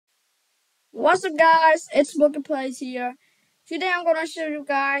What's up, guys? It's Plays here. Today I'm gonna show you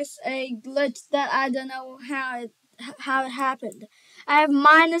guys a glitch that I don't know how it happened. I have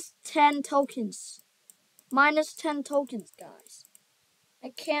 -10 tokens. -10 tokens, guys.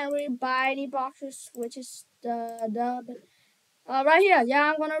 I can't really buy any boxes, which is but right here.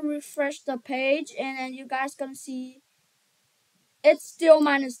 Yeah, I'm gonna refresh the page, and then you guys gonna see it's still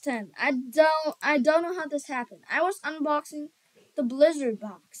 -10. I don't know how this happened. I was unboxing the Blizzard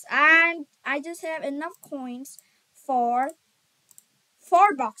box, and I just have enough coins for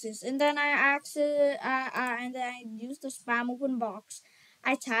 4 boxes, and then I used the spam open box.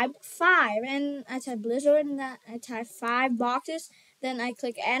 I typed 5, and I typed Blizzard, and then I typed 5 boxes. Then I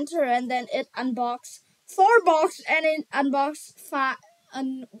click enter, and then it unboxed 4 boxes, and it unboxed 5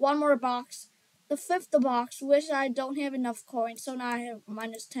 and one more box, the 5th box, which I don't have enough coins, so now I have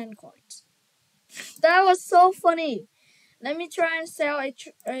 -10 coins. That was so funny. Let me try and sell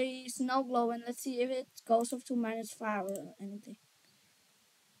a snow globe, and let's see if it goes up to -5 or anything.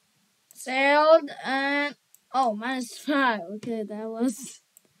 Sailed, and oh, -5. Okay, that was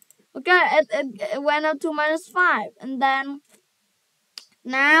okay. It went up to -5, and then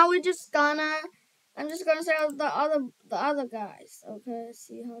now I'm just gonna sell the other guys. Okay, let's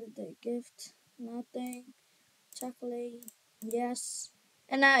see, how did they gift? Nothing. Chocolate. Yes.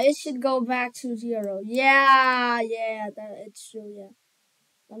 And now it should go back to 0. Yeah, that it's true. Yeah,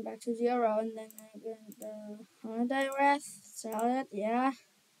 went back to 0, and then I get the holiday wreath. Sell it. Yeah.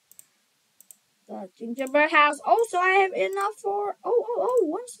 The gingerbread house. Oh, so I have enough for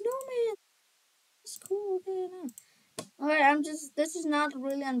one snowman. It's cool. Okay, now. Okay, this is not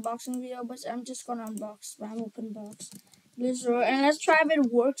really unboxing video, but I'm just gonna unbox spam open box Blizzard, and let's try if it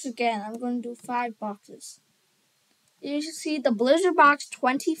works again. I'm gonna do 5 boxes. You should see the Blizzard box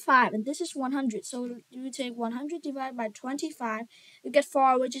 25, and this is 100. So you take 100 divided by 25, you get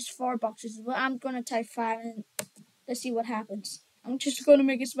 4, which is 4 boxes. But I'm gonna type 5, and let's see what happens. I'm just gonna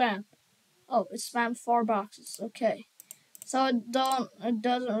make it spam. Oh, it spammed 4 boxes. Okay. So it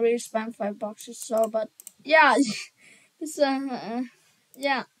doesn't really spam 5 boxes. So, but yeah, it's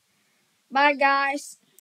yeah. Bye, guys.